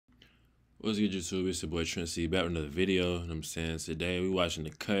What's good, YouTube? It's your boy TrentC back with another video. You know what I'm saying? Today we watching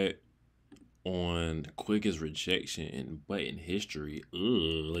the cut on the quickest rejection in button history. Ugh,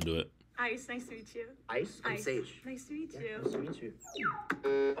 let's do it. Ice, nice to meet you. Ice? I'm Sage. Nice to meet you. Nice to meet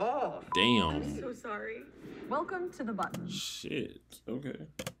you. Oh! Damn. I'm so sorry. Welcome to the button. Shit. Okay.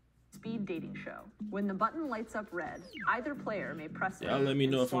 Speed dating show. When the button lights up red, either player may press it Y'all let me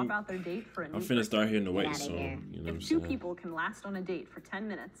know and if swap I'm- out their date for a new I'm finna person. start hearing the weight outta soon. here. You know what I'm If two saying? people can last on a date for 10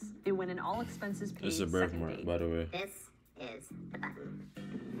 minutes, they win an all expenses paid It's a second birthmark, date. by the way. This is the button.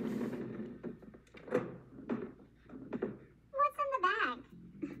 What's in the bag?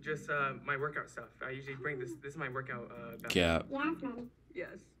 Just my workout stuff. I usually bring this. This is my workout bag. Cap. Yasmin.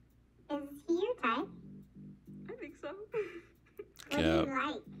 Yes. Is he your type? I think so. What do you Cap.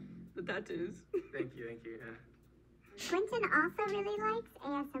 like? The tattoos. Thank you. Yeah. Quentin also really likes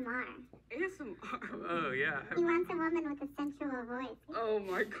ASMR. ASMR. Oh yeah. He wants a woman with a sensual voice. Oh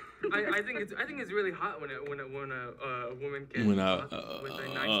my god. I think it's really hot when a woman can When talk with a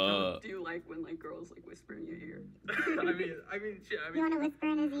nice tone. Do you like when like girls like whisper in your ear? I mean, shit. I You mean, want to whisper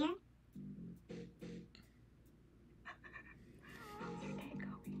in his ear? How's your day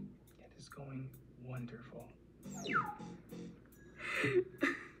going? it is going wonderful.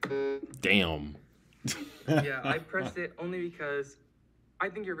 Damn. Yeah, I pressed it only because I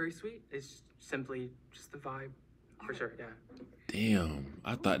think you're very sweet. It's simply just the vibe, for sure. Yeah. Damn.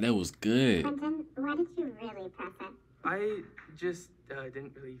 I thought that was good. Quentin, why did you really press it? I just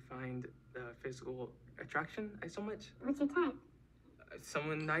didn't really find the physical attraction so much. What's your type?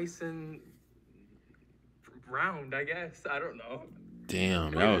 Someone nice and round, I guess. I don't know.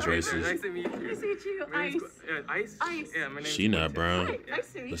 Damn, that was Nice racist. to meet you. Nice to meet you. My name's Ice. Ice? Ice. Yeah, my name's She not Quentin. brown. Hi,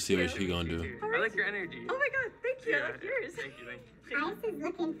 nice to meet Let's see you. what she gonna do. I like your energy. Oh my god, thank you. Yeah. I like yours. Thank you. Ice is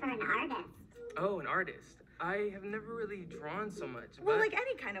looking for an artist. Oh, an artist. I have never really drawn so much. Well, but- like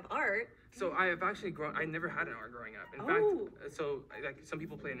any kind of art. So I have actually grown. I never had an art growing up. In Oh. fact, like some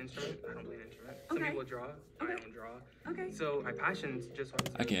people play an instrument. I don't play an instrument. Some Okay. people draw. I Okay. don't draw. Okay. So my passion's just.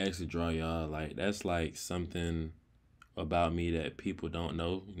 I can actually draw y'all. Like, that's like something about me that people don't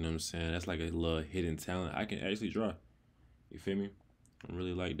know. You know what I'm saying? That's like a little hidden talent. I can actually draw. You feel me? I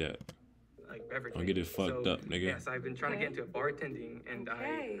really like that. Like beverage. Don't get it making. fucked So, up, nigga. Yes, I've been trying to get into bartending, and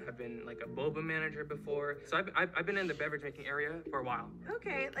Okay. I have been like a boba manager before. So I've been in the beverage making area for a while.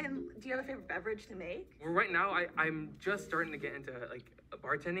 Okay, and do you have a favorite beverage to make? Well, right now I'm just starting to get into like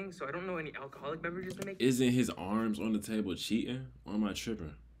bartending, so I don't know any alcoholic beverages to make. Isn't his arms on the table cheating? Or am I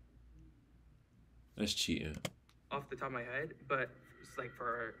tripping? That's cheating. Off the top of my head, but it's like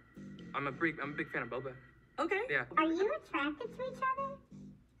I'm a big fan of boba. Okay. Yeah, Are you attracted to each other?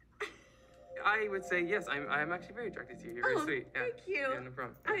 I would say yes. I'm actually very attracted to you. You're very Oh, sweet. Yeah. thank you. Yeah, no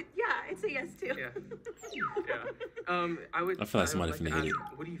problem. Yeah, I'd say yes too. Yeah. Yeah. I would. I feel like would somebody like finna to hit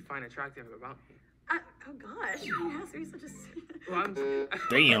ask, what do you find attractive about me? Oh gosh, you asked me such a. Well, I'm.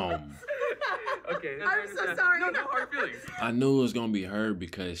 Damn. Okay. I'm so sorry. No hard feelings. I knew it was gonna be her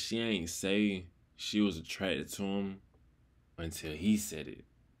because she ain't say she was attracted to him until he said it.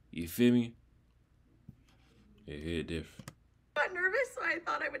 You feel me? It hit different. I got nervous, so I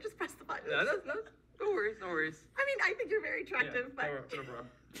thought I would just press the button. No, no worries. No worries. I mean, I think you're very attractive, Yeah, but no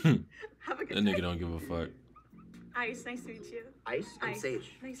problem. have a good That time. nigga don't give a fuck. Ice, nice to meet you. Ice? I'm Ice.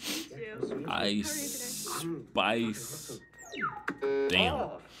 Sage. Nice to meet you. Nice to meet you. Ice, I'm- spice. Damn.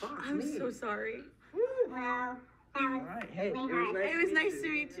 Oh, fuck I'm me. so sorry. Well, that was Alright, hey, it was It nice It was nice to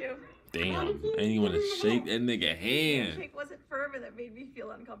meet you. Damn. I ain't even wanna shake that nigga The hand. shake wasn't firm and that made me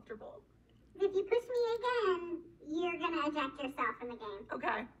feel uncomfortable. If you push me again, you're gonna eject yourself from the game.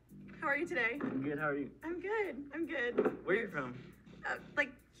 Okay. How are you today? I'm good. How are you? I'm good. I'm good. Where are you from?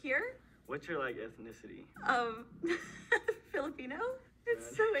 Like here? What's your like ethnicity? Filipino?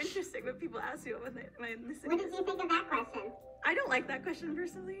 It's so interesting when people ask me what my ethnicity What did is. you think of that question? I don't like that question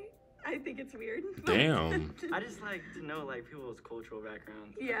personally. I think it's weird. Damn. I just like to know like people's cultural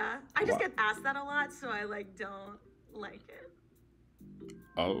backgrounds. Yeah. I just Wha- get asked that a lot, so I like don't like it.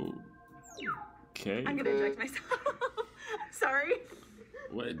 Oh. Okay. I'm gonna eject myself. Sorry.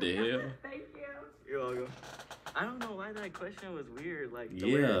 What the hell? Thank you. You're welcome. I don't know why that question was weird. Like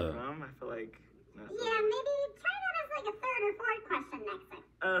the where Yeah. you're from, I feel like. Not so- Yeah, maybe try that as like a third or fourth question next time.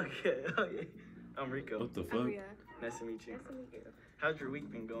 Okay. I'm Rico. What the Oh fuck? yeah. Nice to meet you. Nice to meet you. How's your week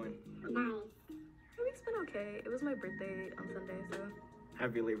been going? Nice. My week's been okay. It was my birthday on Sunday, so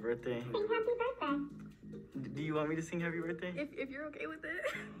Happy late birthday. Sing happy birthday. Do you want me to sing happy birthday? if you're okay with it.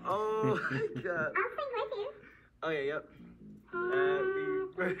 Oh my god. I'll sing with you. Oh yeah, yep.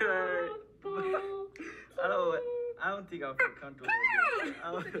 Happy birthday. I don't think I'll feel comfortable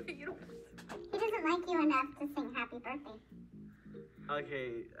with it. you don't He doesn't like you enough to sing happy birthday.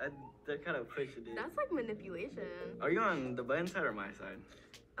 Okay, they're kind of pushing it. That's like manipulation. Are you on the button side or my side?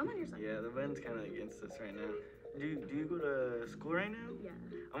 I'm on your side. Yeah, the button's kind of against us right now. Do you go to school right now? Yeah.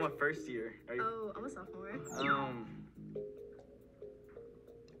 I'm a first year. Are you? Oh, I'm a sophomore.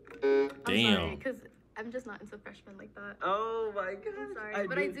 Damn. Because I'm just not into freshmen like that. Oh my god. I'm sorry,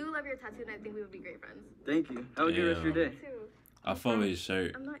 but I do love your tattoo, and I think we would be great friends. Thank you. Have a good rest of your day. Too. I fuck with his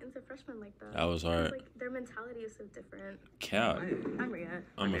shirt. I'm not into freshmen like that. That was hard. Like their mentality is so different. Cap. I'm Ria.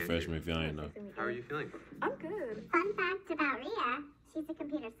 I'm a freshman if y'all ain't know. How are you feeling? I'm good. Fun fact about Ria, she's a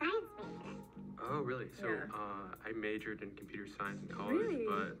computer science major. Oh, really? So, Yeah. I majored in computer science in college, Really?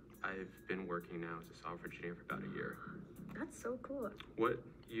 but I've been working now as a software engineer for about a year. That's so cool. What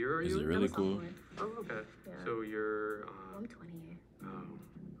year are Is you? it in? really I'm a cool? sophomore. Oh, okay. Yeah. So you're, I'm 20. oh,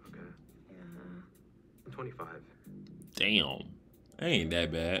 okay. Yeah. I'm 25. Damn. Ain't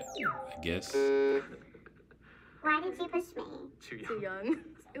that bad, I guess. Why did you push me? Too young. Too young.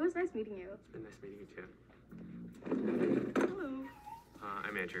 It was nice meeting you. It's been nice meeting you too. Hello.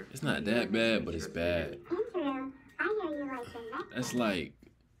 I'm Andrew. It's not that bad, but it's bad. Andrew, I hear you like your neck. That's like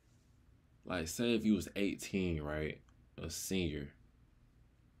say if you was 18, right? A senior.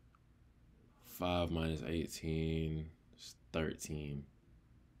 5 minus 18 is 13.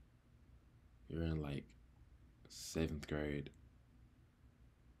 You're in like 7th grade.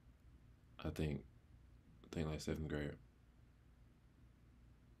 I think like 7th grade.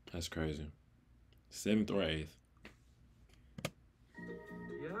 That's crazy. 7th or 8th.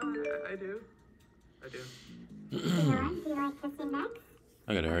 Yeah, I do. Leon, do you like kissing necks?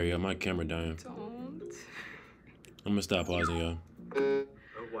 I gotta hurry up. My camera dying. Don't. I'm gonna stop pausing, y'all. Oh,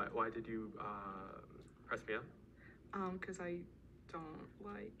 why did you, press me up? Because I don't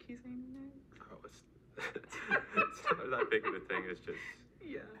like kissing necks. Oh, it's not that big of a thing. It's just,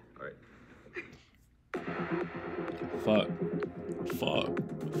 Yeah. all right. Fuck.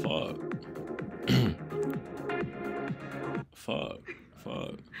 Fuck.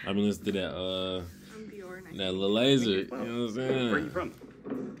 I've been listening to that I'm Dior. Nice that little laser. You know what I'm Where are you saying? from?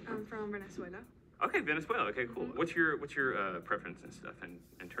 I'm from Venezuela. Okay, Venezuela. Okay, cool. What's your preference and stuff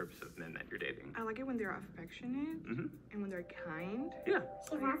in terms of men that you're dating? I like it when they're affectionate Mm-hmm. and when they're kind. Yeah.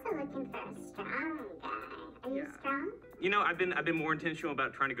 She's also looking for a strong guy. Are you Yeah. strong? You know, I've been more intentional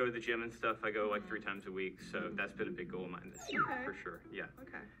about trying to go to the gym and stuff. I go like 3 times a week, so that's been a big goal of mine this year Okay. for sure. Yeah.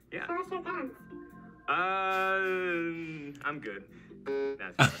 Okay. Yeah. Show us your guns. I'm good.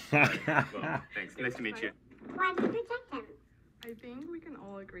 That's right. Well, thanks. Nice to meet you. Why did you reject him? I think we can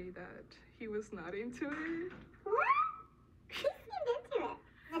all agree that he was not into it. What? He seemed into it.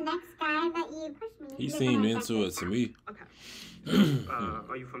 The next guy that you pushed me. He you're seemed gonna into it reject to him. me. Okay.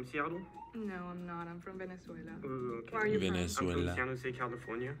 Are you from Seattle? No, I'm not. I'm from Venezuela. Ooh, okay. Where are you I'm Venezuela. from San Jose,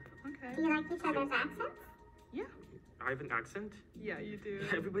 California. from? Okay. Do you like each other's accents? Yeah. I have an accent. Yeah, you do.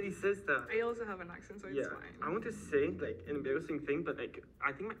 Everybody says that. I also have an accent, so it's Yeah, fine. I want to say like an embarrassing thing, but like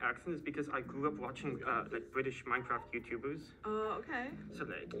I think my accent is because I grew up watching like British Minecraft YouTubers. Oh, okay. So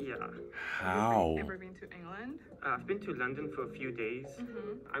like yeah, How? Ever been to England? I've been to London for a few days.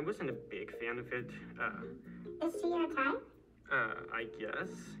 Mm-hmm. I wasn't a big fan of it. Is she your type? I guess.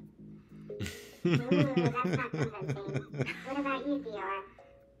 Ooh, that's not convincing. What about you, Dior?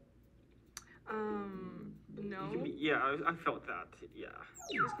 No. Yeah, I felt that. Yeah.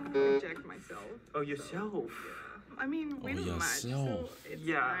 I'm just gonna reject myself. Oh, yourself. I mean, we Oh, don't match, so yourself. it's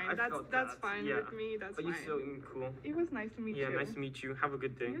Yeah, fine. I That's felt that's that, fine yeah. with me. That's But you're fine. so cool. It was nice to meet Yeah, you. nice to meet you. Have a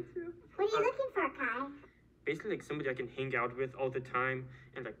good day. You too. What are you looking for, Kai? Basically, like somebody I can hang out with all the time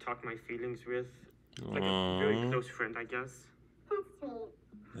and like talk my feelings with. Like a very Aww. close friend, I guess. That's sweet.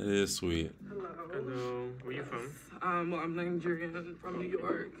 That is sweet. Hello. Where you from? Well, I'm Nigerian from New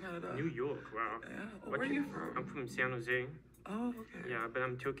York, Canada. New York. Wow. Yeah. What Where are you from? I'm from San Jose. Oh, okay. Yeah, but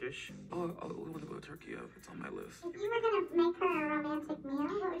I'm Turkish. Oh, we want to go to Turkey. It's on my list. If you were gonna make her a romantic meal,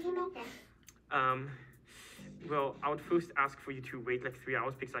 what would you make her? Well, I would first ask for you to wait like 3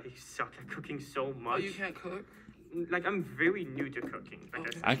 hours because I suck at cooking so Oh, much. you can't cook? Like I'm very new to cooking. Like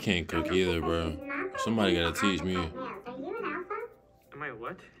Okay. I can't cook either, bro. Somebody gotta teach me. Are you an alpha? am I a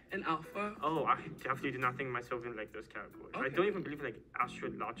what? An alpha? Oh, I definitely do not think myself in like those categories. I Okay. don't even believe in like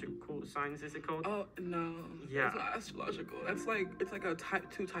astrological signs. Is it called? Oh, no. Yeah. It's not astrological. It's like a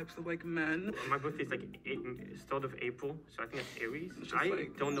two types of like men. My birthday is like start of April, so I think it's Aries. It's just I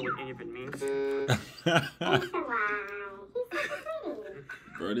like- don't know what any of it means. That's why. He's so pretty.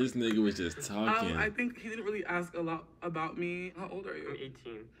 Bro, this nigga was just talking. I think he didn't really ask a lot about me. How old are I'm you?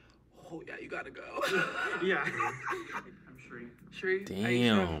 18. Oh, yeah, you gotta go. Yeah. I'm Shri. Shri,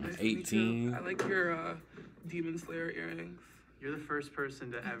 Damn, Aisha, nice to meet you. 18. I like your Demon Slayer earrings. You're the first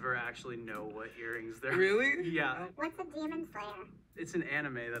person to ever actually know what earrings they're. Really? Yeah. What's a demon slayer? It's an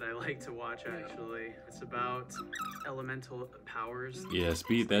anime that I like to watch, actually. It's about elemental powers. Yeah,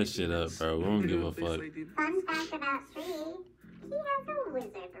 speed that shit up, bro. We don't give a fuck. Fun fact about Shree, he has a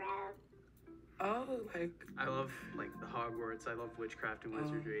wizard robe. Oh, like I love like the Hogwarts. I love witchcraft and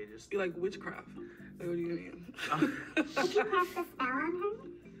wizardry. Just you like witchcraft? Like, what do you mean? Did you cast a spell on her?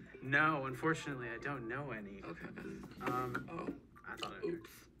 no, unfortunately, I don't know any. Okay. Oh, I thought I knew. Oops.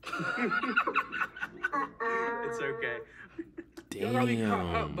 It's okay. Y'all got me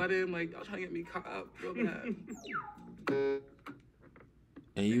caught up, Damn. but then like y'all trying to get me caught up real bad.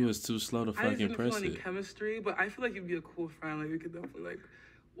 And you was too slow to I just fucking didn't feel press any it. chemistry, but I feel like you'd be a cool friend. Like we could definitely like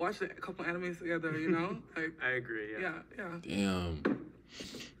watch like, a couple animes together. You know, like I agree. Yeah. yeah. Damn.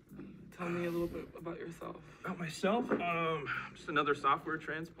 Tell me a little bit about yourself. About myself, just another software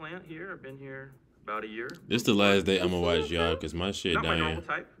transplant here. I've been here about a year. This the last day I'ma watch y'all, cause my shit Not my normal dying.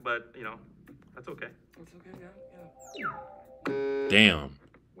 type, but you know, that's okay. It's okay. Yeah. Damn.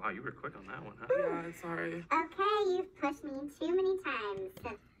 Wow, you were quick on that one, huh? Yeah. Sorry. Okay, you've pushed me too many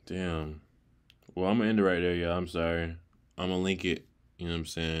times. Damn. Well, I'm gonna end it right there, y'all. I'm sorry. I'm gonna link it, you know what I'm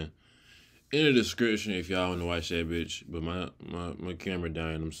saying, in the description if y'all wanna watch that bitch. But my camera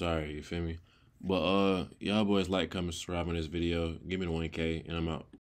dying, I'm sorry, you feel me? But y'all boys like, comment, subscribe on this video. Give me the 1K and I'm out.